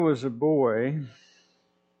I was a boy,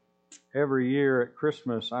 every year at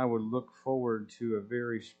Christmas I would look forward to a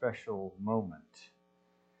very special moment.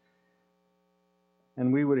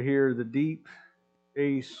 And we would hear the deep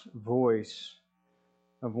bass voice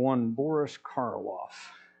of one Boris Karloff.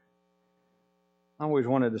 I always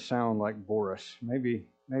wanted to sound like Boris. Maybe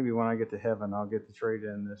when I get to heaven I'll get to trade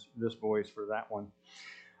in this voice for that one.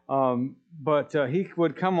 But he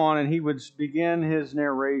would come on and he would begin his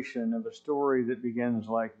narration of a story that begins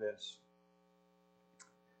like this.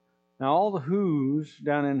 Now, all the Who's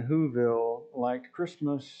down in Whoville liked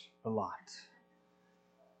Christmas a lot.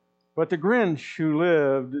 But the Grinch, who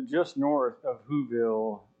lived just north of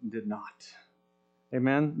Whoville, did not.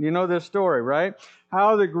 Amen? You know this story, right?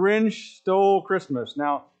 How the Grinch stole Christmas.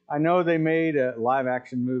 Now, I know they made a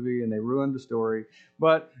live-action movie and they ruined the story,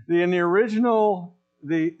 but in the original,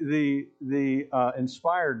 the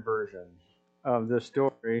inspired version of this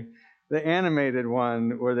story, the animated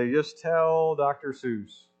one where they just tell Dr.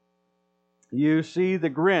 Seuss, you see the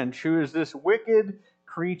Grinch, who is this wicked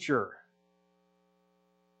creature.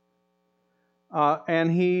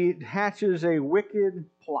 And he hatches a wicked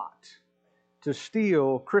plot to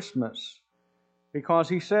steal Christmas because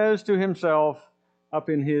he says to himself up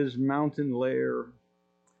in his mountain lair,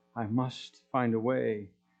 I must find a way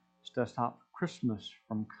to stop Christmas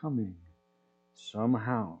from coming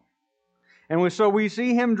somehow. And so we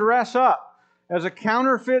see him dress up as a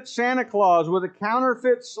counterfeit Santa Claus with a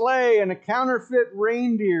counterfeit sleigh and a counterfeit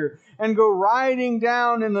reindeer and go riding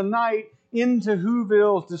down in the night into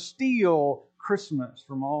Whoville to steal Christmas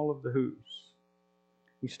from all of the Who's.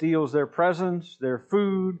 He steals their presents, their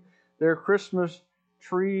food, their Christmas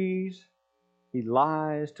trees. He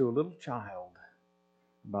lies to a little child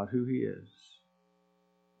about who he is.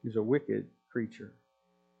 He's a wicked creature.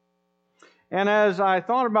 And as I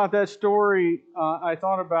thought about that story, I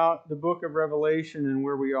thought about the book of Revelation and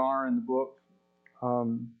where we are in the book.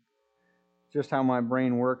 Just how my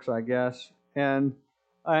brain works, I guess. And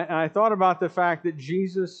I thought about the fact that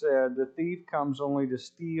Jesus said the thief comes only to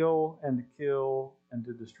steal and to kill and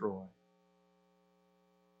to destroy.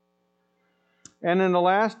 And in the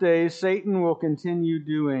last days, Satan will continue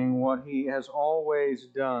doing what he has always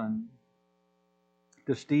done,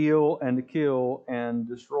 to steal and to kill and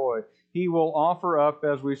destroy. He will offer up,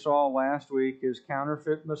 as we saw last week, his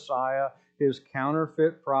counterfeit Messiah, his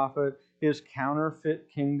counterfeit prophet, his counterfeit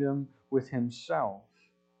kingdom with himself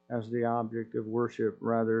as the object of worship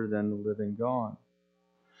rather than the living God.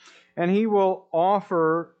 And he will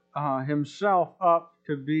offer himself up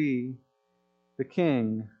to be the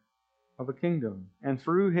king of a kingdom. And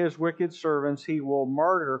through his wicked servants, he will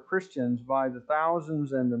martyr Christians by the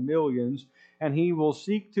thousands and the millions, and he will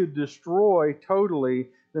seek to destroy totally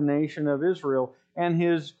the nation of Israel. And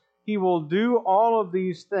he will do all of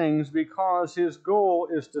these things because his goal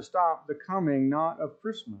is to stop the coming not of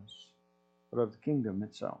Christmas, but of the kingdom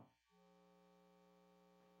itself.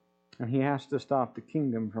 And he has to stop the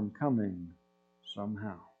kingdom from coming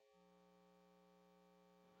somehow.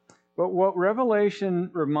 But what Revelation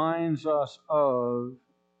reminds us of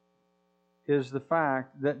is the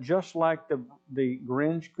fact that just like the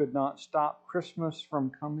Grinch could not stop Christmas from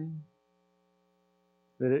coming,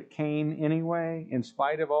 that it came anyway, in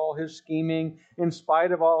spite of all his scheming, in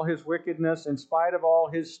spite of all his wickedness, in spite of all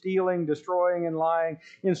his stealing, destroying, and lying,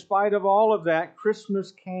 in spite of all of that,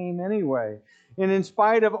 Christmas came anyway. And in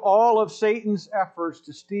spite of all of Satan's efforts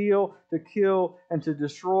to steal, to kill, and to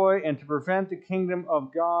destroy, and to prevent the kingdom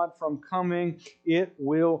of God from coming, it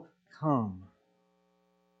will come.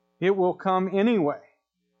 It will come anyway.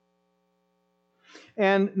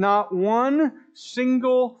 And not one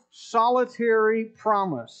single solitary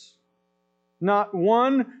promise, not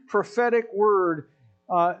one prophetic word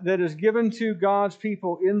that is given to God's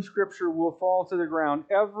people in Scripture will fall to the ground.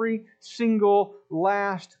 Every single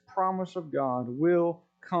last promise of God will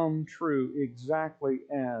come true exactly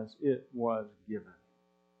as it was given.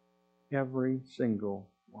 Every single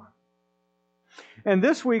one. And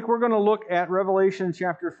this week we're going to look at Revelation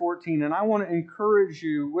chapter 14, and I want to encourage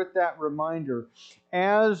you with that reminder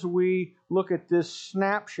as we look at this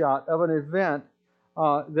snapshot of an event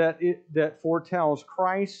that foretells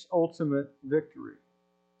Christ's ultimate victory.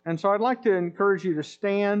 And so I'd like to encourage you to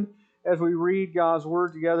stand as we read God's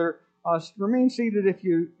Word together. Remain seated if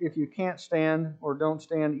you can't stand or don't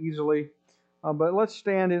stand easily, but let's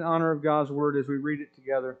stand in honor of God's Word as we read it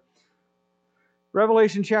together.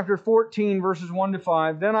 Revelation chapter 14, verses 1 to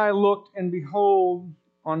 5. Then I looked, and behold,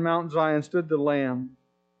 on Mount Zion stood the Lamb,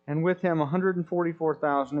 and with him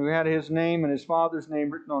 144,000 who had his name and his Father's name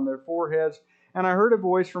written on their foreheads. And I heard a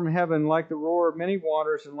voice from heaven like the roar of many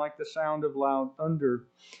waters and like the sound of loud thunder.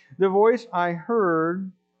 The voice I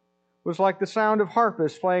heard was like the sound of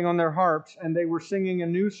harpists playing on their harps, and they were singing a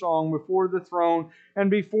new song before the throne and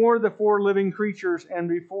before the four living creatures and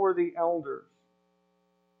before the elders.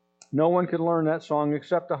 No one could learn that song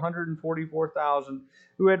except 144,000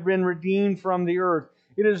 who had been redeemed from the earth.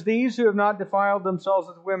 It is these who have not defiled themselves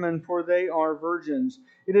with women, for they are virgins.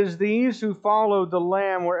 It is these who follow the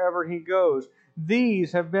Lamb wherever he goes.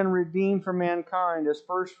 These have been redeemed from mankind as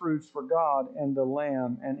firstfruits for God and the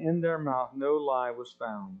Lamb, and in their mouth no lie was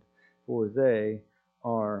found, for they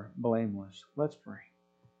are blameless. Let's pray.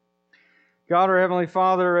 God, our Heavenly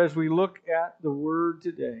Father, as we look at the Word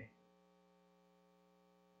today,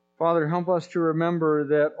 Father, help us to remember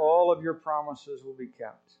that all of your promises will be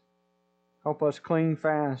kept. Help us cling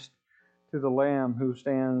fast to the Lamb who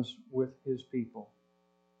stands with his people.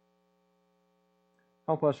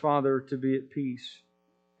 Help us, Father, to be at peace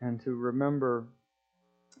and to remember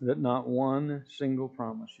that not one single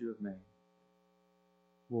promise you have made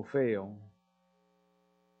will fail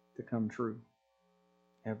to come true.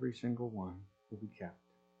 Every single one will be kept.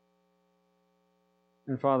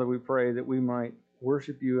 And Father, we pray that we might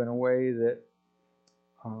worship you in a way that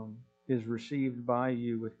is received by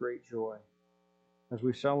you with great joy as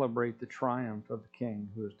we celebrate the triumph of the King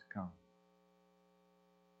who is to come.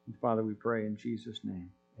 And Father, we pray in Jesus'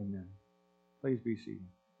 name. Amen. Please be seated.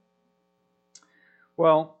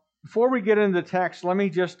 Well, before we get into the text, let me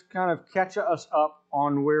just kind of catch us up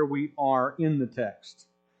on where we are in the text.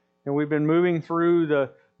 And we've been moving through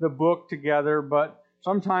the book together, but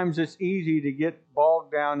sometimes it's easy to get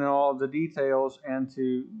bogged down in all of the details and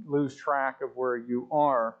to lose track of where you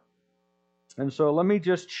are. And so let me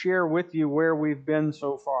just share with you where we've been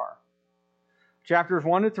so far. Chapters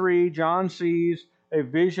 1 to 3, John sees a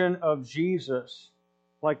vision of Jesus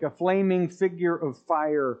like a flaming figure of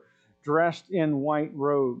fire dressed in white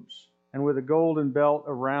robes and with a golden belt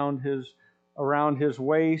around his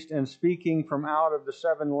waist and speaking from out of the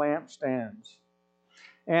 7 lampstands.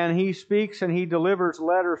 And he speaks and he delivers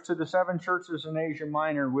letters to the 7 churches in Asia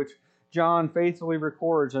Minor, which John faithfully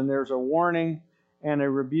records. And there's a warning and a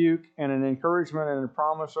rebuke and an encouragement and a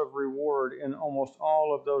promise of reward in almost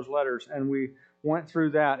all of those letters. And we went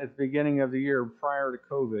through that at the beginning of the year prior to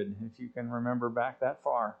COVID, if you can remember back that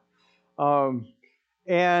far.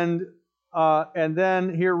 And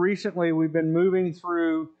then here recently we've been moving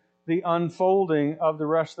through the unfolding of the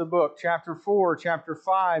rest of the book. Chapter 4, chapter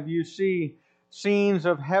 5, you see scenes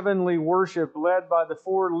of heavenly worship led by the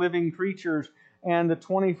 4 living creatures and the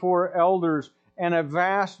 24 elders and a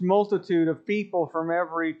vast multitude of people from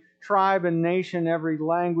every tribe and nation, every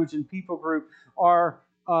language and people group are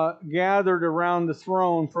gathered around the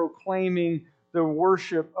throne proclaiming the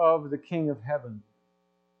worship of the King of Heaven.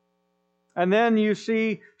 And then you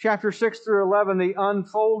see chapter 6 through 11, the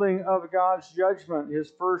unfolding of God's judgment,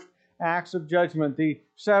 his first acts of judgment. The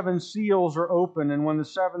 7 seals are open, and when the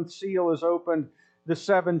 7th seal is opened, the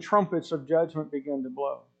 7 trumpets of judgment begin to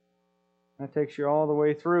blow. That takes you all the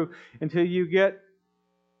way through until you get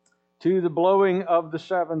to the blowing of the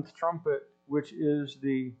 7th trumpet, which is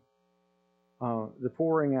the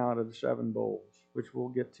pouring out of the 7 bowls, which we'll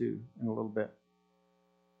get to in a little bit.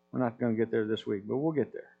 We're not going to get there this week, but we'll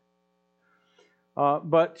get there.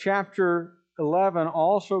 But chapter 11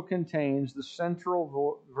 also contains the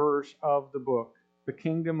central verse of the book. The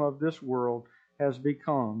kingdom of this world has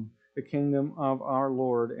become the kingdom of our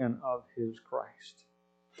Lord and of his Christ.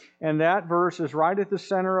 And that verse is right at the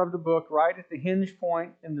center of the book, right at the hinge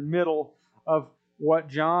point in the middle of what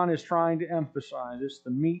John is trying to emphasize. It's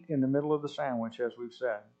the meat in the middle of the sandwich, as we've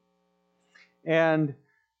said. And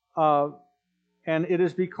it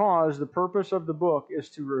is because the purpose of the book is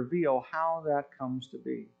to reveal how that comes to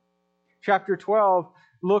be. Chapter 12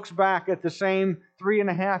 looks back at the same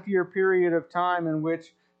 3.5-year period of time in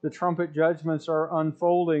which the trumpet judgments are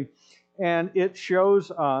unfolding, and it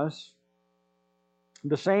shows us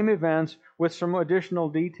the same events with some additional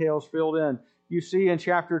details filled in. You see in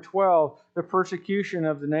chapter 12 the persecution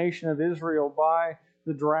of the nation of Israel by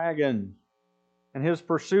the dragon and his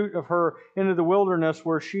pursuit of her into the wilderness,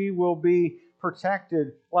 where she will be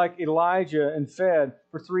protected like Elijah and fed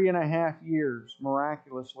for 3.5 years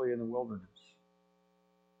miraculously in the wilderness,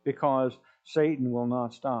 because Satan will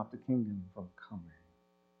not stop the kingdom from coming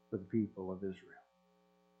for the people of Israel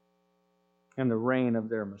and the reign of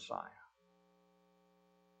their Messiah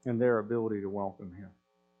and their ability to welcome him.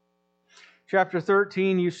 Chapter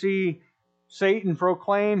 13, you see Satan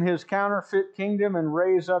proclaim his counterfeit kingdom and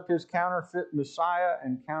raise up his counterfeit Messiah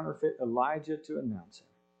and counterfeit Elijah to announce him.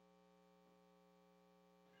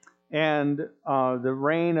 And the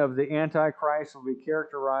reign of the Antichrist will be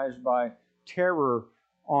characterized by terror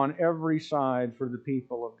on every side for the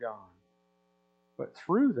people of God. But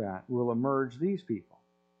through that will emerge these people.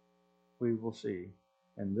 We will see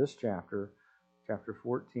in this chapter, chapter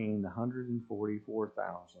 14, the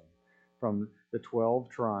 144,000 from the 12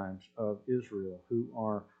 tribes of Israel who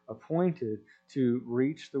are appointed to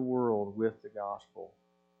reach the world with the gospel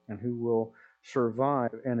and who will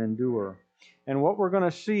survive and endure. And what we're going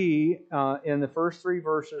to see in the first 3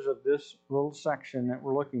 verses of this little section that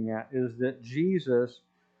we're looking at is that Jesus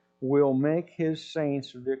will make his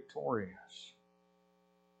saints victorious.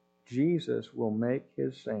 Jesus will make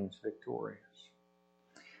his saints victorious.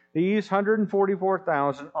 These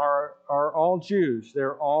 144,000 are all Jews.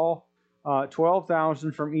 They're all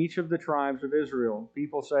 12,000 from each of the tribes of Israel.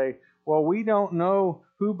 People say, well, we don't know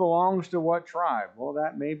who belongs to what tribe. Well,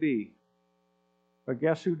 that may be. But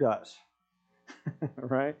guess who does?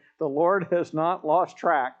 Right? The Lord has not lost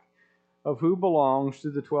track of who belongs to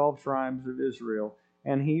the 12 tribes of Israel.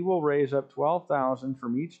 And he will raise up 12,000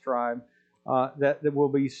 from each tribe that will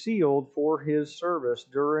be sealed for his service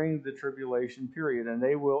during the tribulation period. And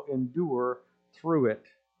they will endure through it.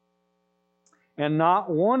 And not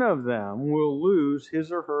one of them will lose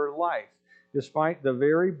his or her life, despite the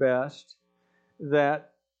very best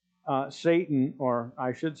that Satan, or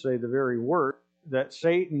I should say the very worst, that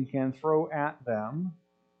Satan can throw at them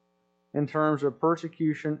in terms of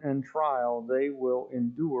persecution and trial. They will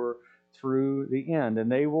endure through the end,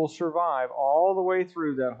 and they will survive all the way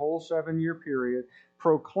through that whole 7-year period,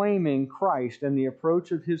 proclaiming Christ and the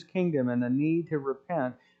approach of his kingdom and the need to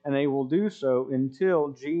repent, and they will do so until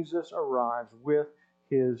Jesus arrives with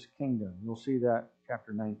his kingdom. You'll see that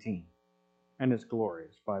chapter 19, and it's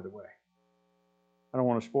glorious, by the way. I don't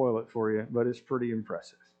want to spoil it for you, but it's pretty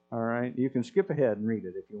impressive. All right, you can skip ahead and read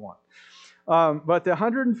it if you want. But the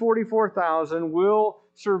 144,000 will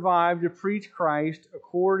survive to preach Christ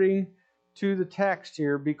according to the text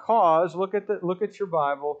here, because look at your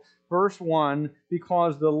Bible, verse 1.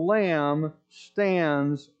 Because the Lamb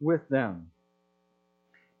stands with them.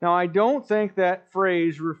 Now, I don't think that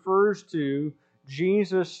phrase refers to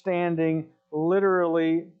Jesus standing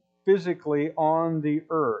literally, physically on the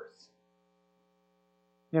earth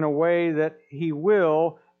in a way that he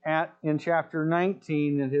will in chapter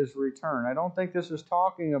 19 at his return. I don't think this is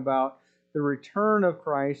talking about the return of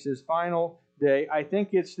Christ, his final day. I think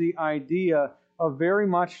it's the idea of very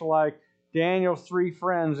much like Daniel's 3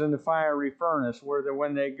 friends in the fiery furnace, where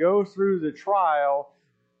when they go through the trial,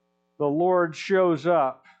 the Lord shows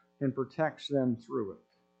up and protects them through it.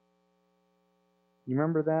 You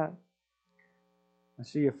remember that? I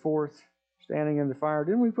see a 4th standing in the fire.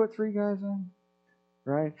 Didn't we put 3 guys in?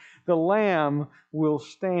 Right? The Lamb will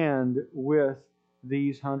stand with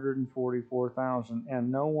these 144,000,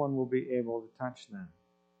 and no one will be able to touch them.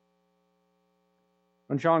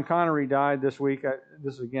 When Sean Connery died this week,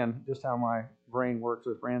 this is again just how my brain works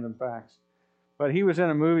with random facts, but he was in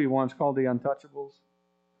a movie once called The Untouchables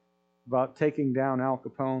about taking down Al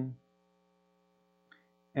Capone.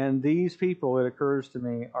 And these people, it occurs to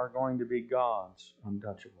me, are going to be God's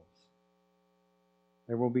untouchables.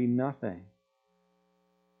 There will be nothing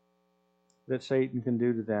that Satan can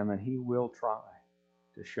do to them, and he will try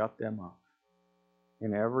to shut them up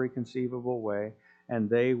in every conceivable way, and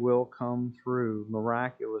they will come through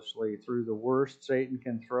miraculously through the worst Satan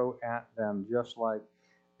can throw at them, just like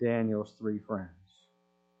Daniel's 3 friends.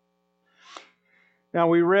 Now,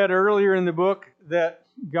 we read earlier in the book that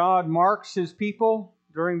God marks his people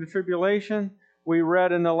during the tribulation. We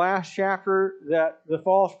read in the last chapter that the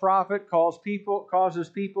false prophet causes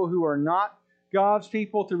people who are not God's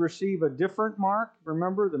people to receive a different mark.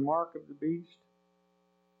 Remember the mark of the beast?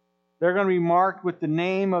 They're going to be marked with the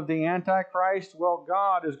name of the Antichrist. Well,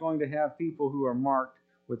 God is going to have people who are marked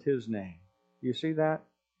with his name. You see that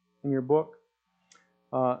in your book?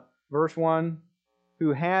 Verse 1,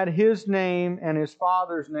 who had his name and his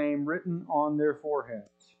father's name written on their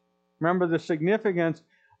foreheads. Remember the significance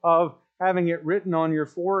of having it written on your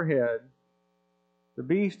forehead. The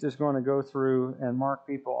beast is going to go through and mark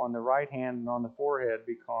people on the right hand and on the forehead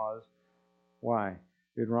because, why?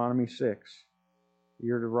 Deuteronomy 6.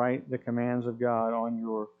 You're to write the commands of God on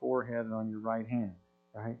your forehead and on your right hand,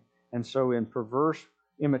 right? And so in perverse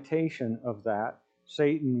imitation of that,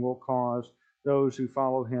 Satan will cause those who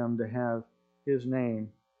follow him to have his name,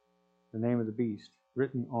 the name of the beast,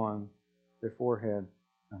 written on their forehead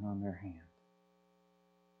and on their hand.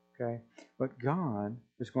 Okay? But God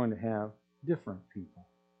is going to have different people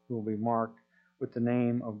who will be marked with the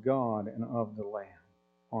name of God and of the Lamb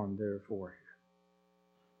on their forehead.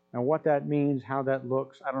 Now what that means, how that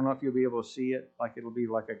looks, I don't know if you'll be able to see it, like it'll be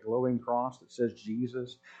like a glowing cross that says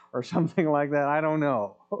Jesus or something like that. I don't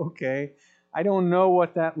know, okay? I don't know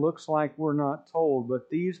what that looks like. We're not told. But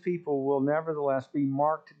these people will nevertheless be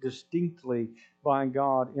marked distinctly by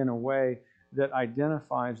God in a way that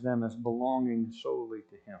identifies them as belonging solely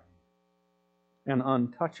to Him and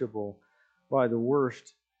untouchable by the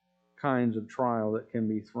worst kinds of trial that can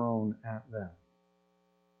be thrown at them.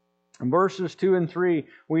 In verses 2 and 3,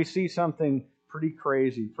 we see something pretty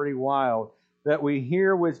crazy, pretty wild, that we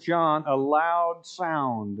hear with John a loud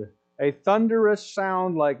sound, a thunderous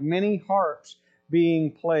sound like many harps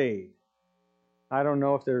being played. I don't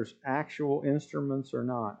know if there's actual instruments or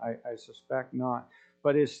not. I suspect not.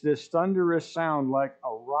 But it's this thunderous sound like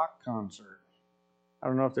a rock concert. I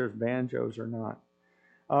don't know if there's banjos or not.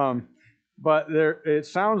 But it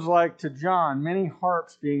sounds like to John many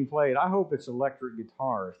harps being played. I hope it's electric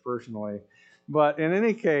guitars, personally. But in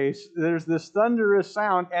any case, there's this thunderous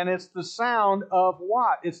sound, and it's the sound of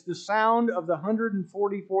what? It's the sound of the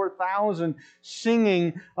 144,000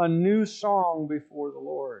 singing a new song before the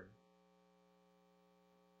Lord.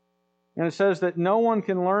 And it says that no one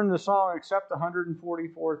can learn the song except the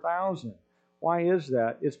 144,000. Why is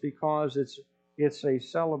that? It's because it's a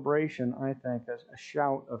celebration, I think, a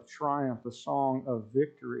shout of triumph, a song of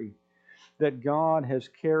victory, that God has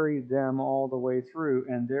carried them all the way through,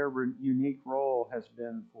 and their unique role has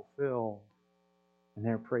been fulfilled, and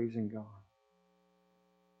they're praising God.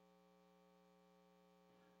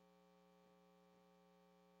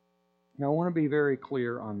 Now, I want to be very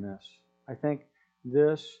clear on this. I think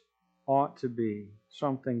this ought to be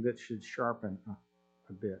something that should sharpen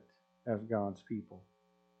a bit as God's people.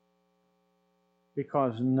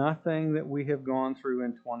 Because nothing that we have gone through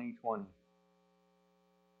in 2020,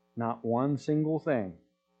 not one single thing,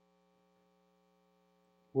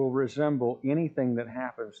 will resemble anything that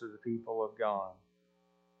happens to the people of God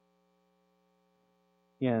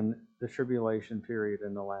in the tribulation period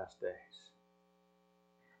in the last days.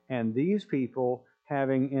 And these people,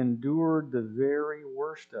 having endured the very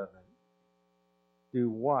worst of it, do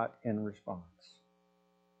what in response?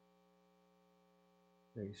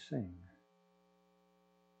 They sing.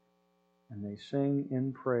 And they sing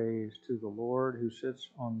in praise to the Lord who sits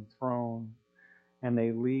on the throne. And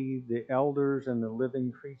they lead the elders and the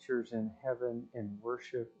living creatures in heaven in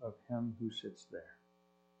worship of Him who sits there.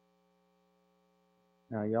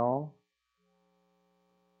 Now, y'all,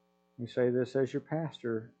 you say this as your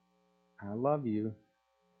pastor. I love you.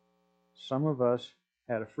 Some of us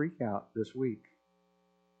had a freak out this week.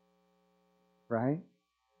 Right?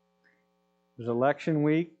 It was election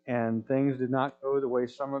week and things did not go the way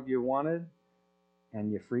some of you wanted, and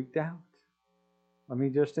you freaked out. Let me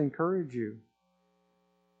just encourage you.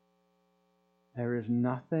 There is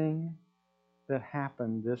nothing that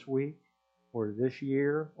happened this week or this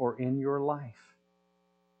year or in your life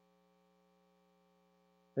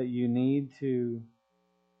that you need to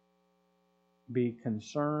be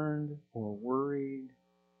concerned or worried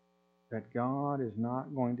that God is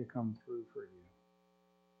not going to come through for you.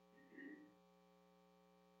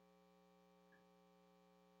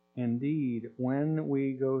 Indeed, when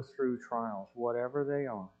we go through trials, whatever they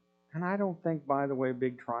are, and I don't think, by the way,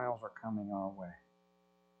 big trials are coming our way,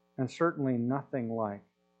 and certainly nothing like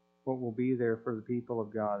what will be there for the people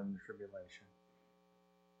of God in the tribulation.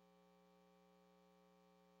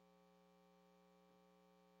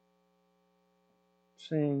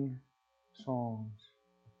 Sing songs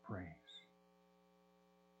of praise.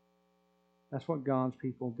 That's what God's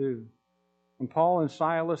people do. When Paul and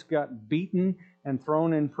Silas got beaten and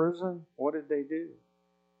thrown in prison, what did they do?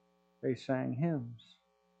 They sang hymns.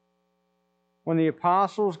 When the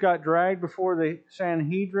apostles got dragged before the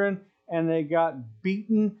Sanhedrin and they got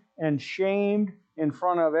beaten and shamed in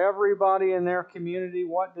front of everybody in their community,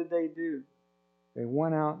 what did they do? They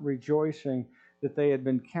went out rejoicing that they had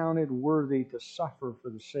been counted worthy to suffer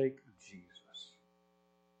for the sake of Jesus.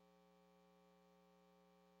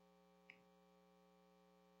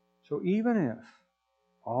 So even if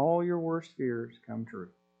all your worst fears come true,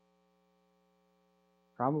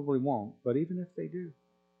 probably won't, but even if they do,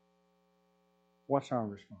 what's our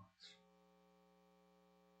response?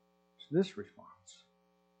 It's this response: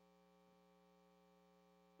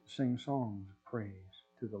 to sing songs of praise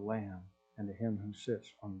to the Lamb and to Him who sits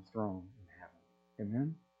on the throne in heaven.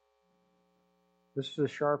 Amen? This is a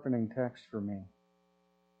sharpening text for me,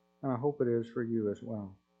 and I hope it is for you as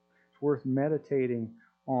well. It's worth meditating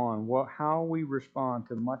on how we respond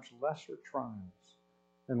to much lesser trials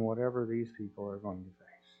than whatever these people are going to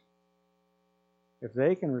face. If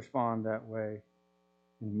they can respond that way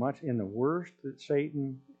in the worst that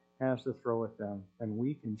Satan has to throw at them, then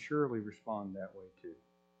we can surely respond that way too.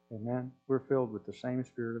 Amen? We're filled with the same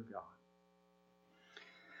Spirit of God.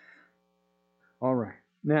 All right.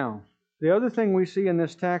 Now, The other thing we see in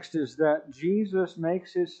this text is that Jesus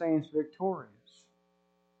makes His saints victorious.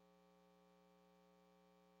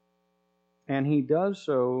 And He does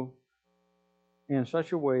so in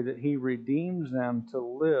such a way that He redeems them to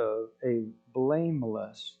live a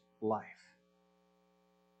blameless life.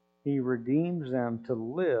 He redeems them to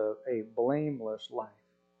live a blameless life.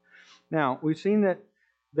 Now, we've seen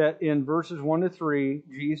that in verses 1 to 3,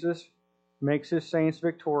 Jesus makes His saints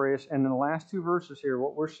victorious. And in the last two verses here,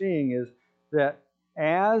 what we're seeing is that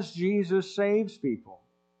as Jesus saves people,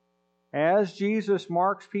 as Jesus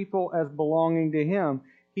marks people as belonging to Him,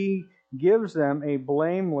 He gives them a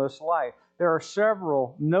blameless life. There are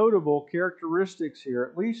several notable characteristics here,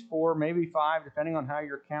 at least 4, maybe 5, depending on how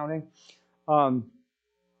you're counting.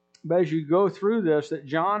 But as you go through this, that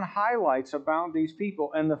John highlights about these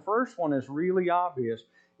people. And the first one is really obvious.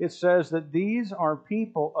 It says that these are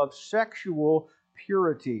people of sexual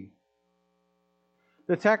purity.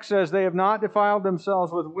 The text says they have not defiled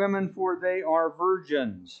themselves with women, for they are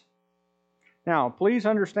virgins. Now, please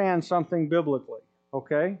understand something biblically,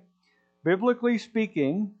 okay? Biblically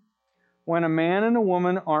speaking, when a man and a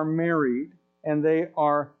woman are married and they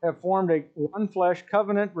have formed a one flesh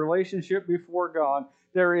covenant relationship before God,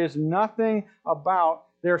 there is nothing about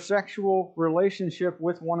their sexual relationship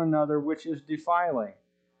with one another which is defiling.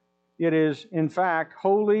 It is, in fact,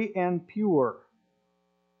 holy and pure.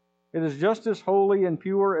 It is just as holy and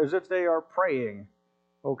pure as if they are praying,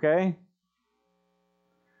 okay?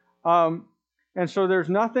 And so there's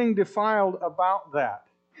nothing defiled about that.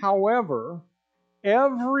 However,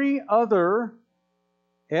 every other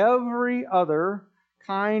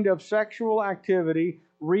kind of sexual activity,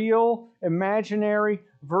 real, imaginary,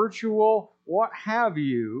 virtual, what have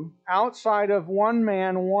you, outside of one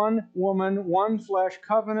man, one woman, one flesh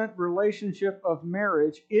covenant relationship of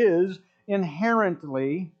marriage is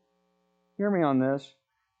inherently, hear me on this,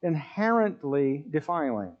 inherently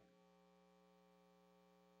defiling.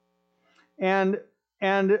 And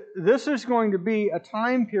this is going to be a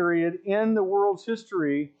time period in the world's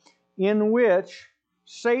history in which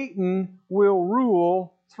Satan will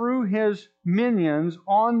rule through his minions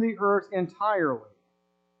on the earth entirely.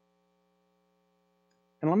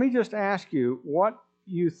 And let me just ask you what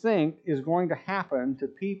you think is going to happen to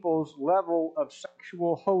people's level of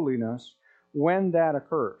sexual holiness when that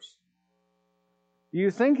occurs. Do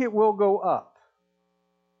you think it will go up?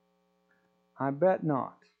 I bet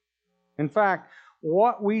not. In fact,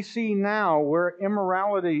 what we see now, where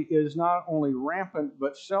immorality is not only rampant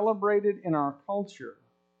but celebrated in our culture,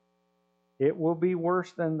 it will be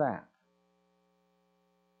worse than that.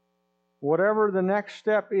 Whatever the next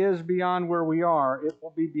step is beyond where we are, it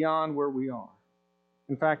will be beyond where we are.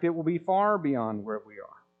 In fact, it will be far beyond where we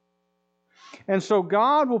are. And so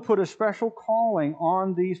God will put a special calling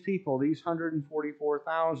on these people, these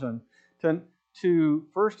 144,000, to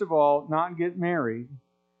first of all, not get married,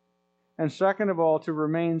 and second of all, to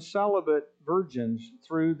remain celibate virgins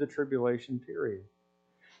through the tribulation period.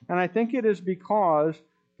 And I think it is because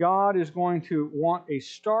God is going to want a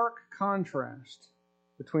stark contrast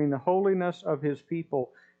between the holiness of His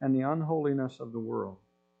people and the unholiness of the world.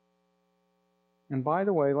 And by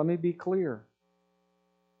the way, let me be clear.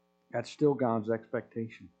 That's still God's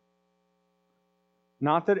expectation.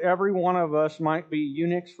 Not that every one of us might be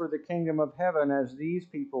eunuchs for the kingdom of heaven as these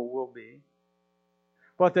people will be,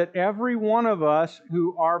 but that every one of us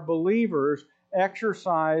who are believers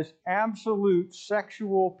exercise absolute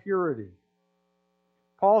sexual purity.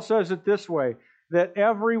 Paul says it this way, that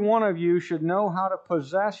every one of you should know how to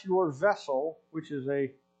possess your vessel, which is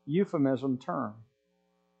a euphemism term,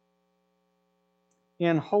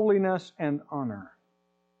 in holiness and honor.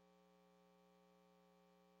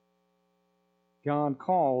 God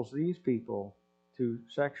calls these people to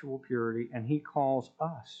sexual purity, and He calls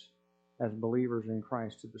us as believers in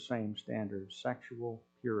Christ to the same standard, sexual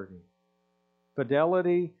purity.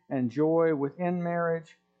 Fidelity and joy within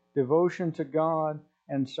marriage, devotion to God,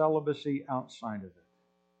 and celibacy outside of it.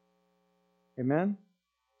 Amen?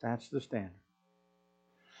 That's the standard.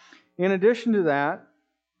 In addition to that,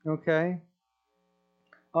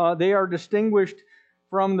 they are distinguished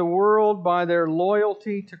from the world by their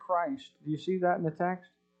loyalty to Christ. Do you see that in the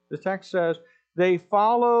text? The text says, they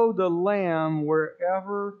follow the Lamb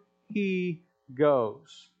wherever He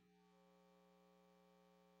goes.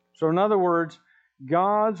 So in other words,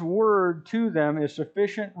 God's word to them is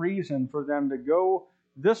sufficient reason for them to go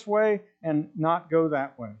this way and not go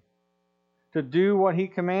that way. To do what He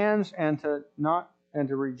commands and to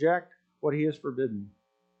reject what He has forbidden.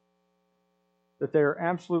 That they are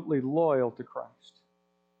absolutely loyal to Christ.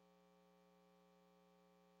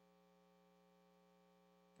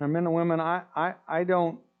 Now, men and women, I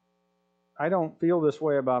don't I don't feel this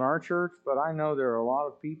way about our church, but I know there are a lot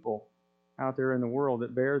of people out there in the world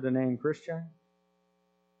that bear the name Christian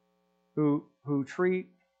who treat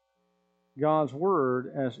God's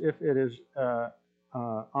Word as if it is an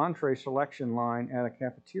entree selection line at a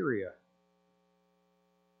cafeteria.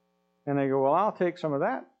 And they go, well, I'll take some of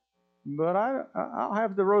that, but I'll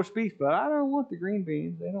have the roast beef, but I don't want the green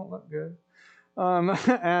beans. They don't look good.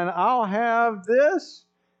 And I'll have this,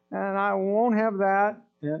 and I won't have that.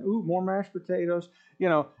 And more mashed potatoes.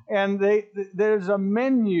 And there's a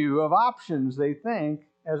menu of options, they think,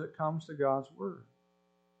 as it comes to God's Word.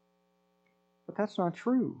 But that's not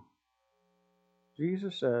true.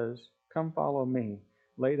 Jesus says, come follow me.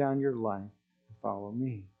 Lay down your life and follow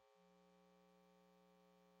me.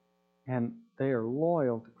 And they are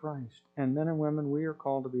loyal to Christ. And men and women, we are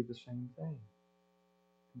called to be the same thing.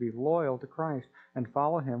 To be loyal to Christ and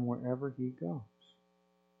follow Him wherever He goes.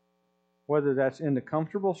 Whether that's into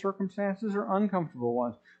comfortable circumstances or uncomfortable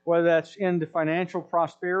ones. Whether that's into financial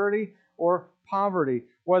prosperity or poverty.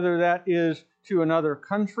 Whether that is to another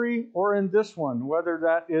country or in this one. Whether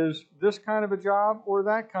that is this kind of a job or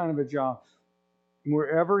that kind of a job.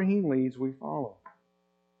 Wherever He leads, we follow.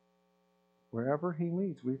 Wherever He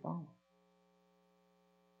leads, we follow.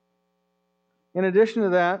 In addition to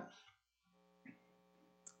that,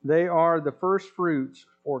 they are the first fruits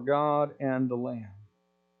for God and the Lamb.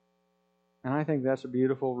 And I think that's a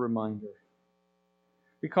beautiful reminder.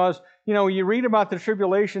 Because, you read about the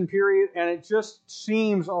tribulation period and it just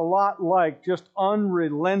seems a lot like just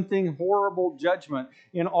unrelenting, horrible judgment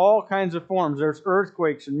in all kinds of forms. There's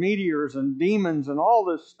earthquakes and meteors and demons and all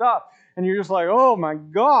this stuff. And you're just like, oh my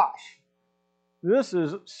gosh, this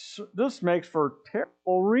makes for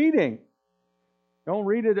terrible reading. Don't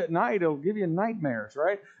read it at night. It'll give you nightmares,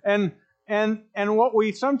 right? And what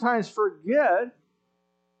we sometimes forget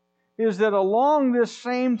is that along this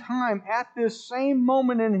same time, at this same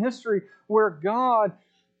moment in history where God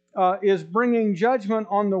is bringing judgment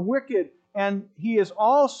on the wicked, and He is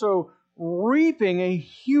also reaping a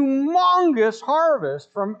humongous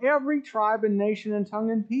harvest from every tribe and nation and tongue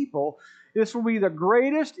and people. This will be the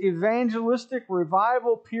greatest evangelistic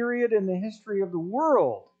revival period in the history of the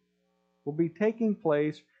world. Will be taking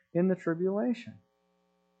place in the tribulation.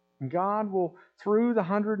 And God will, through the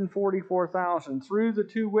 144,000, through the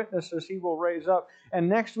 2 witnesses He will raise up, and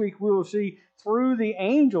next week we will see through the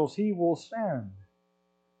angels He will send,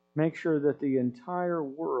 make sure that the entire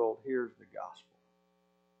world hears the gospel.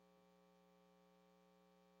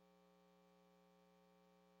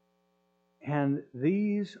 And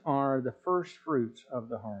these are the first fruits of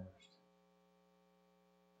the harvest.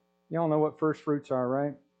 You all know what first fruits are,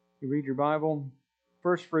 right? You read your Bible.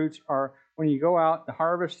 First fruits are when you go out, the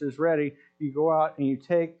harvest is ready. You go out and you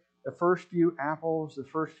take the first few apples, the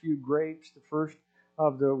first few grapes, the first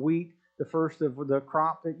of the wheat, the first of the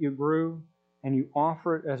crop that you grew, and you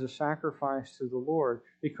offer it as a sacrifice to the Lord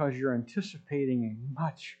because you're anticipating a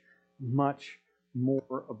much, much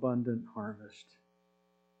more abundant harvest.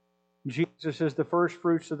 Jesus is the first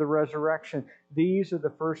fruits of the resurrection. These are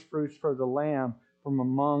the first fruits for the Lamb from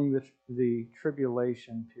among the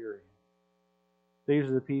tribulation period. These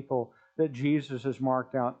are the people that Jesus has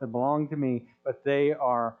marked out that belong to me, but they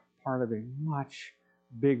are part of a much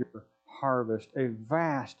bigger harvest, a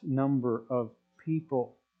vast number of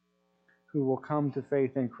people who will come to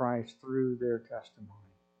faith in Christ through their testimony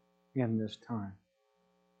in this time.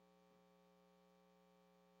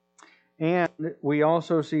 And we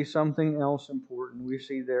also see something else important. We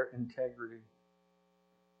see their integrity.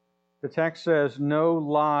 The text says, no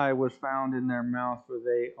lie was found in their mouth, for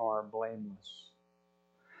they are blameless.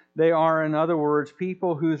 They are, in other words,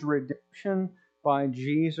 people whose redemption by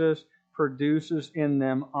Jesus produces in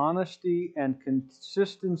them honesty and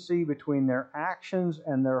consistency between their actions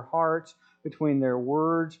and their hearts, between their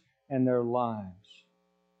words and their lives.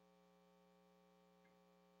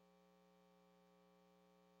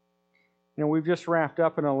 We've just wrapped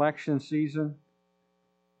up an election season.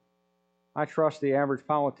 I trust the average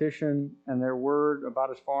politician and their word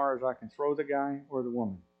about as far as I can throw the guy or the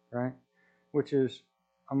woman, right? Which is,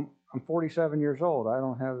 I'm 47 years old. I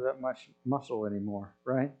don't have that much muscle anymore,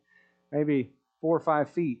 right? Maybe 4 or 5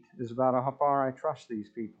 feet is about how far I trust these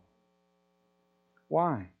people.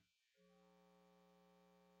 Why?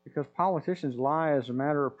 Because politicians lie as a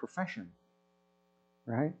matter of profession,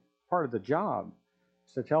 right? Part of the job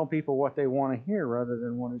is to tell people what they want to hear rather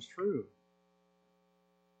than what is true.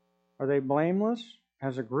 Are they blameless?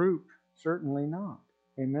 As a group, certainly not.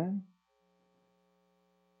 Amen?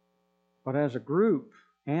 But as a group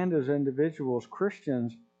and as individuals,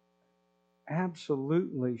 Christians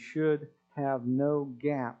absolutely should have no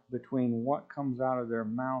gap between what comes out of their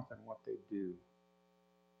mouth and what they do,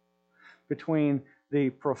 between the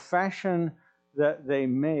profession that they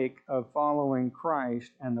make of following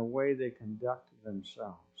Christ and the way they conduct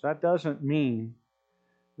themselves. That doesn't mean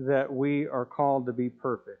that we are called to be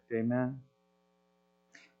perfect. Amen?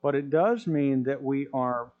 But it does mean that we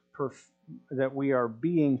are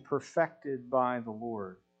being perfected by the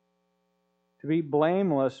Lord. To be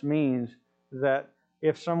blameless means that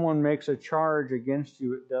if someone makes a charge against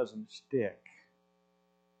you, it doesn't stick,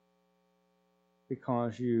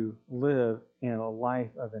 because you live in a life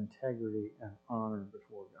of integrity and honor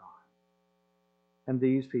before God. And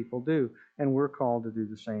these people do. And we're called to do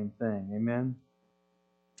the same thing. Amen?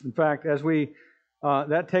 In fact, as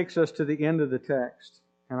that takes us to the end of the text.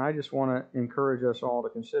 And I just want to encourage us all to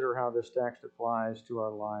consider how this text applies to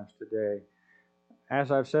our lives today. As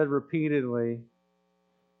I've said repeatedly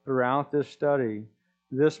throughout this study,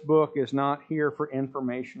 this book is not here for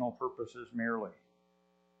informational purposes merely.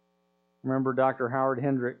 Remember Dr. Howard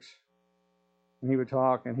Hendricks? And he would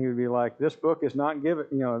talk and he would be like, this book is not given,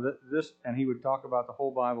 and he would talk about the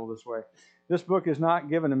whole Bible this way. This book is not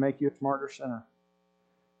given to make you a smarter sinner.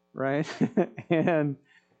 Right? And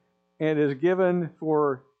it is given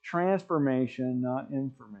for transformation, not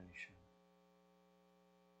information.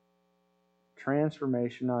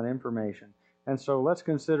 Transformation, not information. And so let's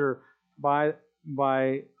consider by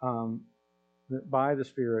the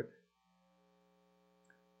Spirit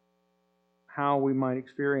how we might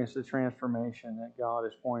experience the transformation that God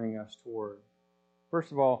is pointing us toward.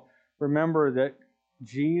 First of all, remember that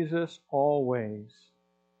Jesus always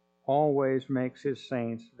makes His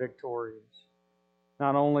saints victorious.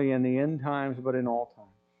 Not only in the end times, but in all times.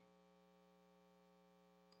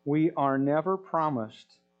 We are never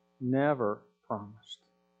promised.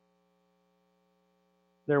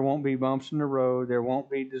 There won't be bumps in the road. There won't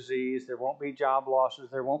be disease. There won't be job losses.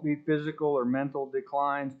 There won't be physical or mental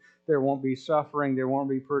declines. There won't be suffering. There won't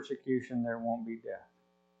be persecution. There won't be death.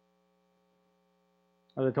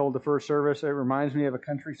 As I told the first service, it reminds me of a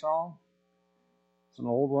country song. It's an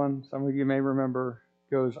old one. Some of you may remember.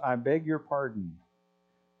 It goes, I beg your pardon.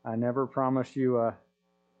 I never promised you a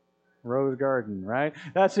rose garden, right?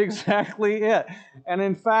 That's exactly it. And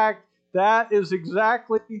in fact, that is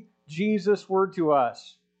exactly Jesus' word to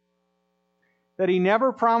us. That He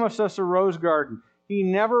never promised us a rose garden. He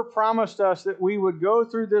never promised us that we would go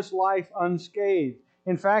through this life unscathed.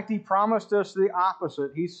 In fact, He promised us the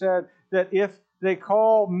opposite. He said that if they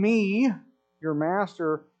call me, your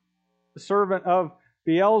master, the servant of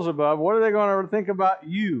Beelzebub, what are they going to think about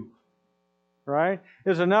you? Right?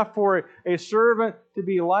 It's enough for a servant to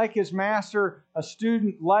be like his master, a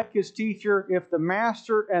student like his teacher. If the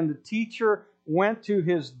master and the teacher went to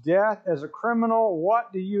his death as a criminal,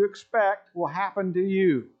 what do you expect will happen to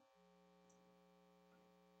you?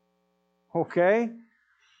 Okay?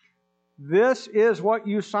 This is what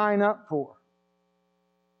you sign up for.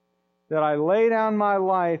 That I lay down my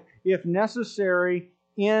life, if necessary,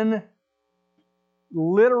 in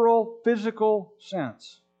literal, physical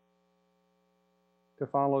sense, to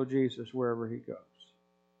follow Jesus wherever He goes.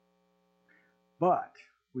 But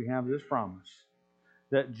we have this promise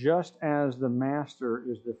that just as the Master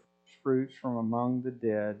is the fruits from among the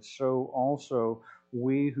dead, so also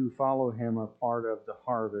we who follow Him are part of the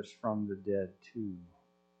harvest from the dead too.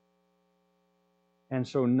 And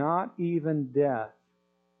so not even death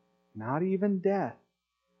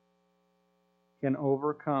can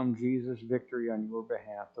overcome Jesus' victory on your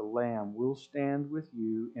behalf. The Lamb will stand with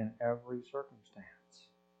you in every circumstance.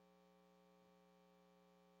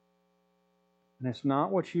 And it's not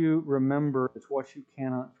what you remember, it's what you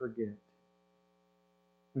cannot forget.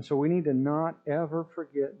 And so we need to not ever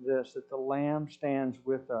forget this, that the Lamb stands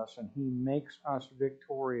with us and He makes us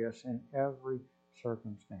victorious in every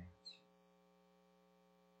circumstance.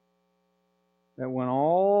 That when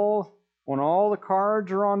all the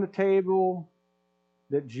cards are on the table,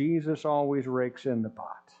 that Jesus always rakes in the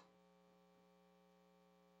pot.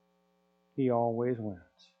 He always wins.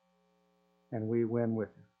 And we win with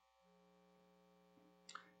Him.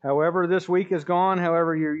 However this week is gone,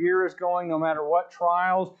 however your year is going, no matter what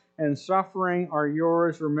trials and suffering are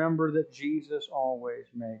yours, remember that Jesus always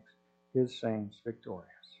makes His saints victorious.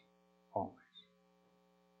 Always.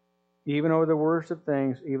 Even over the worst of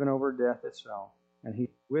things, even over death itself. And He's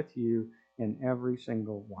with you in every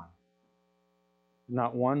single one.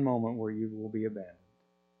 Not one moment where you will be abandoned.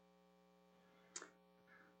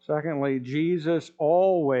 Secondly, Jesus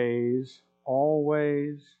always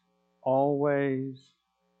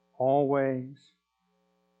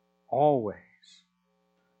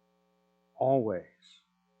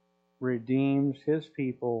redeems His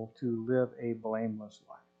people to live a blameless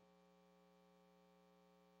life.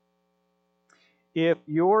 If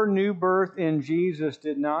your new birth in Jesus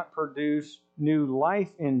did not produce new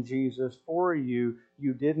life in Jesus for you,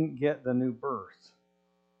 you didn't get the new birth.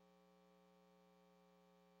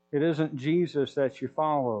 It isn't Jesus that you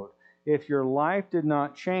followed. If your life did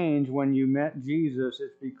not change when you met Jesus,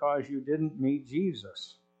 it's because you didn't meet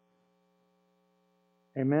Jesus.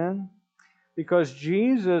 Amen? Because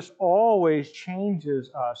Jesus always changes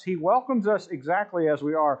us. He welcomes us exactly as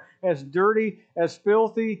we are. As dirty, as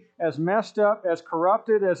filthy, as messed up, as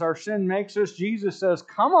corrupted as our sin makes us, Jesus says,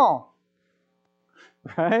 come on.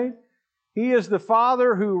 Right? He is the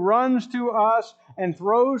Father who runs to us and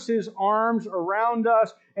throws His arms around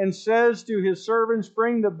us and says to His servants,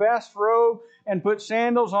 bring the best robe and put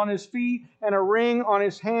sandals on His feet and a ring on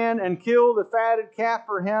His hand and kill the fatted calf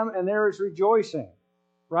for Him, and there is rejoicing.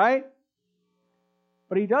 Right?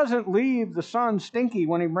 But He doesn't leave the son stinky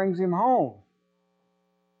when He brings him home.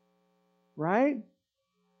 Right?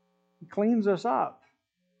 He cleans us up.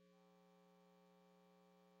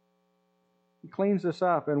 He cleans us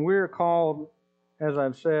up, and we're called, as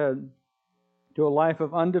I've said, to a life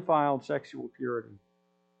of undefiled sexual purity.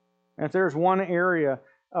 And if there's one area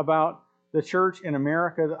about the church in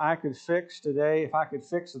America that I could fix today, if I could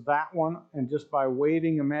fix that one, and just by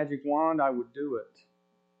waving a magic wand, I would do it.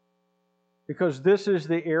 Because this is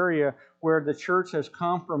the area where the church has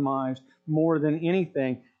compromised more than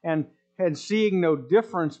anything. And seeing no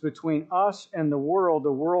difference between us and the world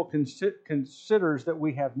considers that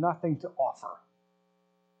we have nothing to offer.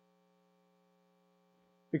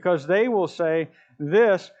 Because they will say,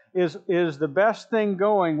 this is the best thing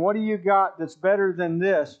going. What do you got that's better than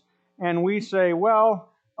this? And we say, well,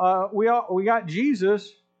 we got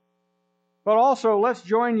Jesus, but also let's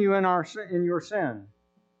join you in your sin.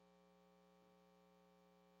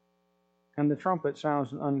 And the trumpet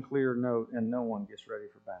sounds an unclear note, and no one gets ready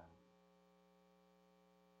for battle.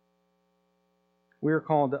 We are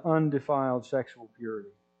called to undefiled sexual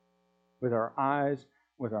purity with our eyes,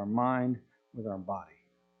 with our mind, with our body.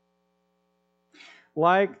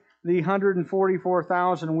 Like the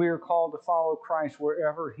 144,000, we are called to follow Christ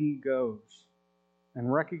wherever He goes,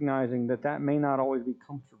 and recognizing that that may not always be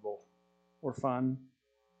comfortable or fun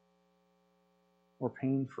or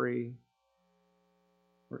pain-free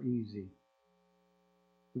or easy.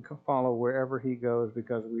 We can follow wherever He goes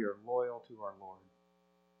because we are loyal to our Lord.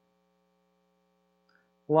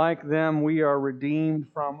 Like them, we are redeemed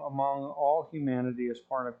from among all humanity as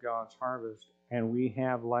part of God's harvest, and we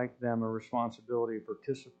have, like them, a responsibility to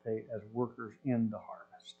participate as workers in the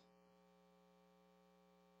harvest.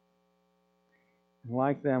 And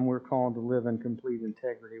like them, we're called to live in complete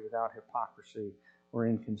integrity without hypocrisy or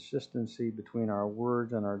inconsistency between our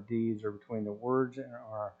words and our deeds, or between the words in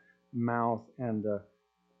our mouth and the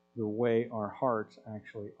way our hearts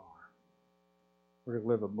actually are. We're to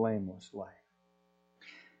live a blameless life.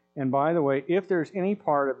 And by the way, if there's any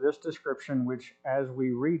part of this description which, as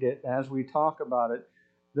we read it, as we talk about it,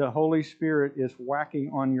 the Holy Spirit is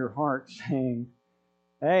whacking on your heart saying,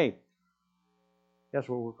 hey, guess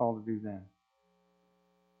what we're called to do then?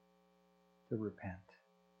 To repent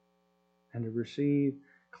and to receive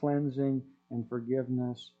cleansing and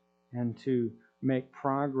forgiveness and to make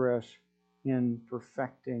progress in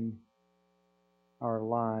perfecting our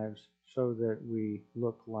lives so that we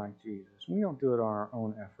look like Jesus. We don't do it on our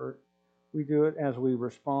own effort. We do it as we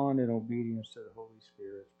respond in obedience to the Holy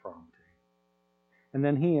Spirit's prompting. And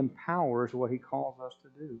then He empowers what He calls us to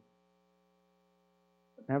do.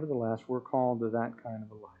 Nevertheless, we're called to that kind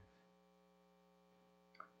of a life.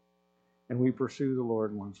 And we pursue the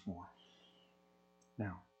Lord once more.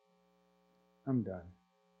 Now, I'm done.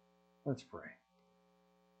 Let's pray.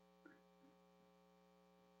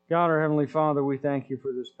 God, our Heavenly Father, we thank You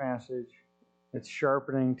for this passage. It's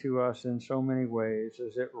sharpening to us in so many ways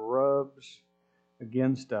as it rubs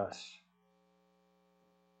against us.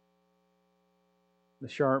 The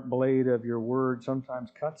sharp blade of Your word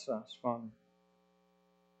sometimes cuts us, Father,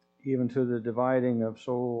 even to the dividing of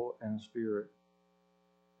soul and spirit.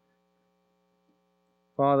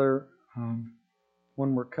 Father,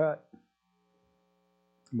 when we're cut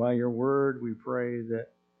by Your word, we pray that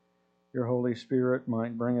Your Holy Spirit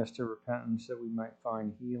might bring us to repentance, that we might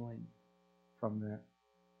find healing from that.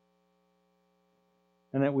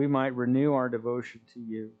 And that we might renew our devotion to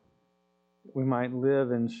You. That we might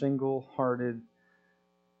live in single-hearted,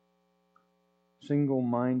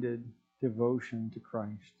 single-minded devotion to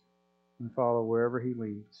Christ and follow wherever He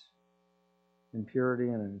leads, in purity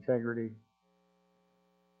and in integrity,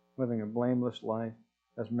 living a blameless life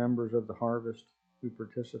as members of the harvest who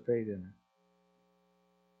participate in it.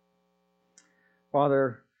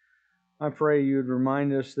 Father, I pray you'd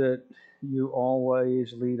remind us that you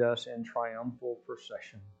always lead us in triumphal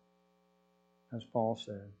procession, as Paul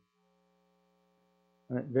said.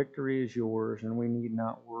 And that victory is yours, and we need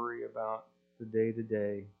not worry about the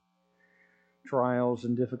day-to-day trials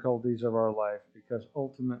and difficulties of our life, because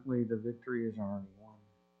ultimately the victory is already won.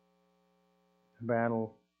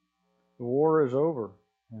 The war is over,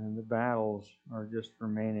 and the battles are just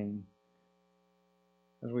remaining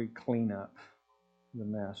as we clean up the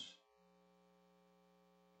mess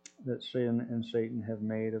that sin and Satan have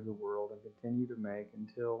made of the world and continue to make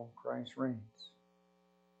until Christ reigns.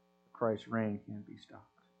 Christ's reign can't be stopped.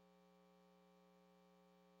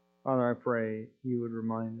 Father, I pray you would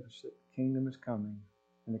remind us that the kingdom is coming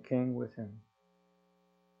and the King with him,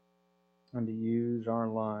 and to use our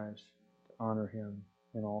lives to honor him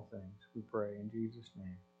in all things. We pray in Jesus'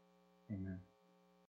 name. Amen.